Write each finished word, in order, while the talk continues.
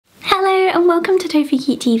and welcome to Tofu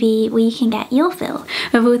Cute TV, where you can get your fill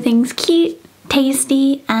of all things cute,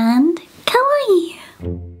 tasty and kawaii.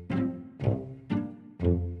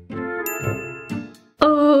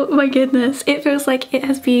 Oh my goodness, it feels like it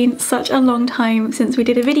has been such a long time since we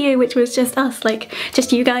did a video which was just us, like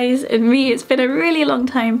just you guys and me. It's been a really long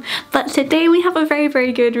time, but today we have a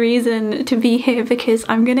very good reason to be here because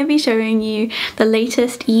I'm going to be showing you the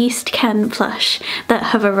latest Yeastken plush that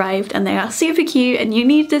have arrived, and they are super cute and you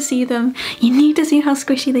need to see them. You need to see how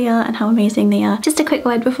squishy they are and how amazing they are. Just a quick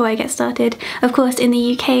word before I get started. Of course, in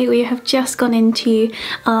the UK we have just gone into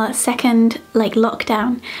our second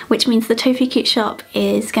lockdown, which means the Tofu Cute shop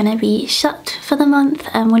is gonna be shut for the month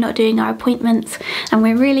and we're not doing our appointments, and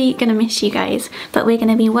we're really gonna miss you guys, but we're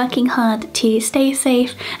gonna be working hard to stay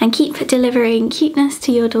safe and keep delivering cuteness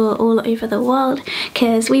to your door all over the world,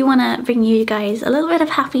 because we want to bring you guys a little bit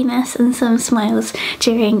of happiness and some smiles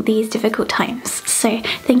during these difficult times. So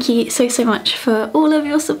thank you so much for all of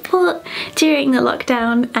your support during the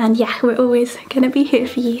lockdown, and yeah, we're always gonna be here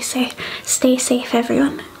for you, so stay safe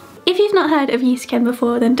everyone. If you've not heard of Yeastken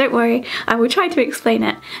before, then don't worry, I will try to explain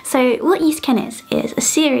it. So what Yeastken is a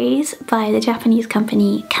series by the Japanese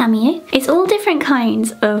company Kawaii. It's all different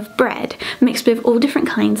kinds of bread mixed with all different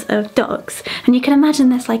kinds of dogs. And you can imagine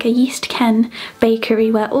this like a Yeastken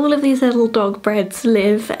bakery where all of these little dog breads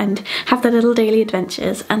live and have their little daily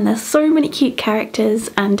adventures. And there's so many cute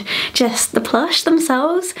characters, and just the plush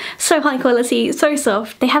themselves, so high quality, so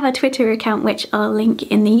soft. They have a Twitter account which I'll link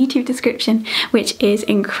in the YouTube description, which is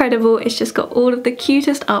incredible. It's just got all of the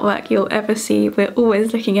cutest artwork you'll ever see. We're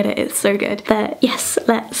always looking at it, it's so good. But yes,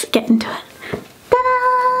 let's get into it.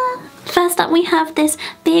 Ta-da! First up we have this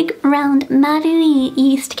big round Marui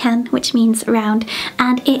Yeastken, which means round,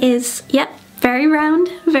 and it is, yep, very round,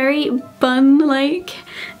 very bun-like,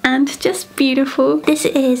 and just beautiful. This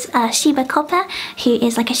is Shiba Copper, who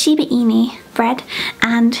is like a Shiba Inu bread,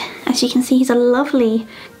 and as you can see he's a lovely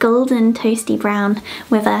golden toasty brown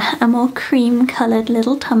with a more cream coloured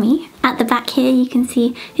little tummy. At the back here you can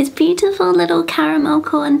see his beautiful little caramel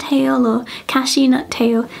corn tail or cashew nut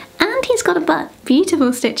tail, and he's got a butt.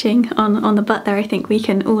 Beautiful stitching on the butt there, I think we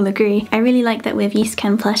can all agree. I really like that with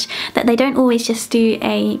Yeastken plush that they don't always just do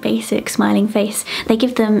a basic smiling face, they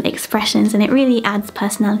give them expressions and it really adds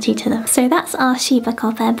personality to them. So that's our Shiba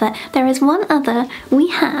Copper, but there is one other. We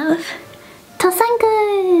have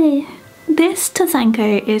Tosanko! This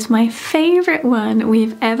Tosanko is my favourite one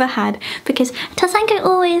we've ever had because Tosanko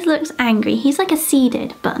always looks angry. He's like a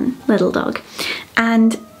seeded bun little dog,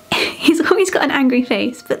 and he's always got an angry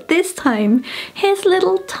face, but this time his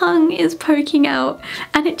little tongue is poking out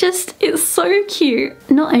and it's so cute.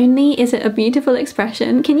 Not only is it a beautiful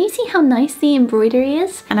expression, can you see how nice the embroidery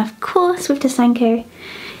is? And of course with Tosanko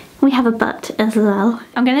we have a butt as well.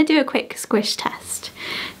 I'm gonna do a quick squish test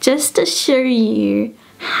just to show you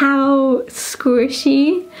how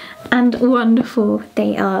squishy and wonderful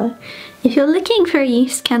they are. If you're looking for a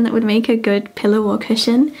Yeastken that would make a good pillow or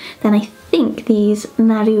cushion, then I think these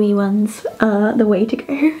Marui ones are the way to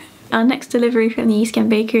go. Our next delivery from the Yeastken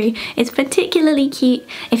bakery is particularly cute.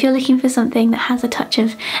 If you're looking for something that has a touch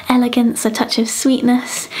of elegance, a touch of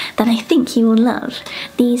sweetness, then I think you will love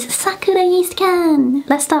these Sakura Yeastken.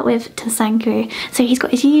 Let's start with Tosanko. So he's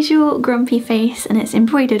got his usual grumpy face and it's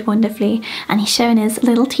embroidered wonderfully, and he's showing his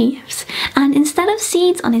little teeth. And instead of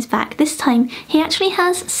seeds on his back, this time he actually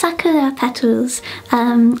has sakura petals,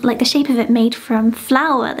 like the shape of it made from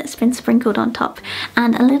flour that's been sprinkled on top,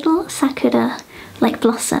 and a little sakura like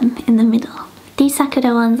blossom in the middle. These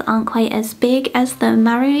sakura ones aren't quite as big as the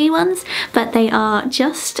Marui ones, but they are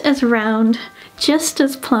just as round, just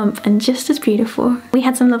as plump and just as beautiful. We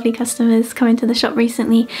had some lovely customers come into the shop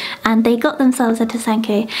recently and they got themselves a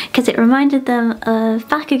Tosanko because it reminded them of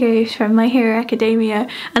Bakugo from My Hero Academia,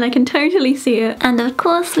 and I can totally see it. And of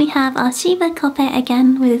course we have our Shiba Copper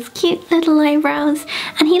again with his cute little eyebrows,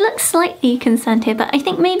 and he looks slightly concerned here, but I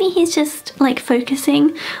think maybe he's just like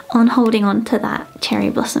focusing on holding on to that cherry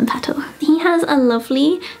blossom petal. He has a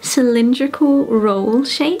lovely cylindrical roll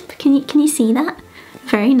shape. Can you see that?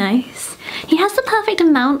 Very nice. He has the perfect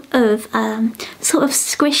amount of sort of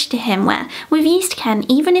squish to him, where with Yeastken,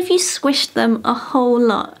 even if you squish them a whole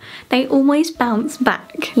lot, they always bounce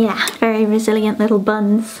back. Yeah, very resilient little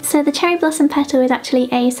buns. So the cherry blossom petal is actually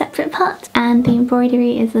a separate part, and the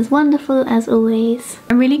embroidery is as wonderful as always.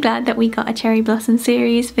 I'm really glad that we got a cherry blossom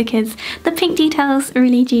series because the pink details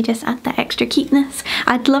really do just add that extra cuteness.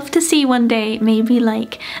 I'd love to see one day maybe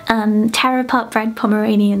like tear apart bred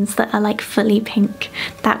Pomeranians that are like fully pink.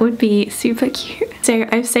 That would be super cute. So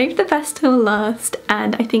I've saved the best till last,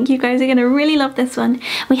 and I think you guys are gonna really love this one.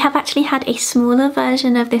 We have actually had a smaller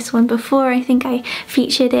version of this this one before. I think I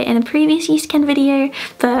featured it in a previous Yeastken video,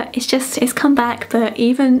 but it's come back, but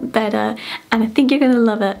even better, and I think you're gonna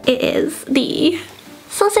love it. It is the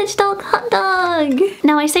sausage dog hot dog.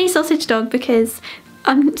 Now I say sausage dog because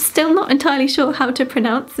I'm still not entirely sure how to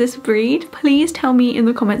pronounce this breed. Please tell me in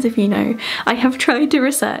the comments if you know. I have tried to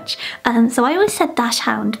research. So I always said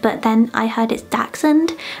Dachshund, but then I heard it's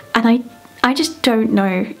Dachshund, and I just don't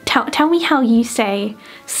know. Tell me how you say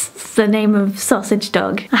the name of sausage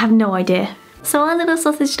dog. I have no idea. So our little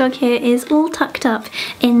sausage dog here is all tucked up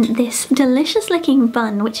in this delicious looking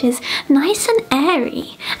bun, which is nice and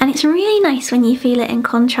airy, and it's really nice when you feel it in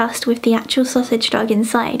contrast with the actual sausage dog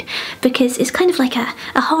inside, because it's kind of like a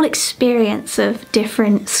whole experience of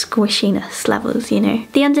different squishiness levels, you know.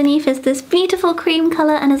 The underneath is this beautiful cream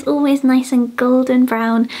colour and is always nice and golden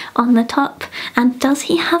brown on the top. And does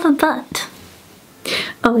he have a butt?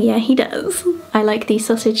 Oh yeah, he does. I like the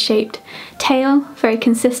sausage shaped tail, very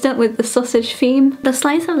consistent with the sausage theme. The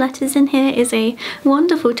slice of lettuce in here is a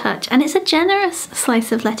wonderful touch, and it's a generous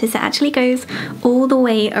slice of lettuce. It actually goes all the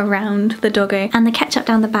way around the doggo, and the ketchup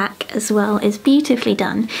down the back as well is beautifully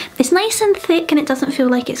done. It's nice and thick and it doesn't feel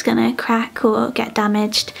like it's gonna crack or get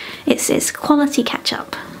damaged. It's quality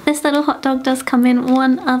ketchup. This little hot dog does come in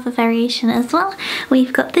one other variation as well.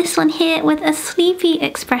 We've got this one here with a sleepy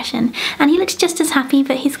expression, and he looks just as happy,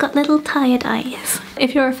 but he's got little tired eyes.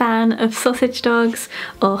 If you're a fan of sausage dogs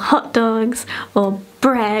or hot dogs or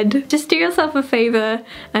bread, just do yourself a favour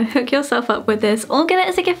and hook yourself up with this, or get it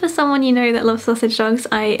as a gift for someone you know that loves sausage dogs.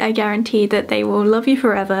 I guarantee that they will love you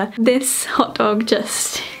forever. This hot dog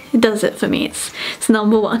just does it for me. It's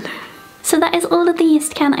number one. So that is all of the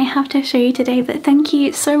Yeastken I have to show you today, but thank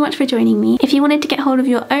you so much for joining me. If you wanted to get hold of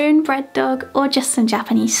your own bread dog or just some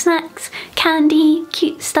Japanese snacks, candy,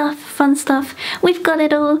 cute stuff, fun stuff, we've got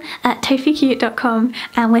it all at tofukute.com,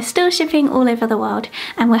 and we're still shipping all over the world,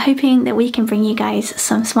 and we're hoping that we can bring you guys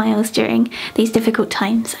some smiles during these difficult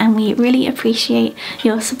times, and we really appreciate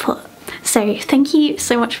your support. So thank you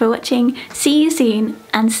so much for watching, see you soon,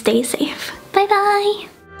 and stay safe. Bye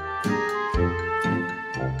bye!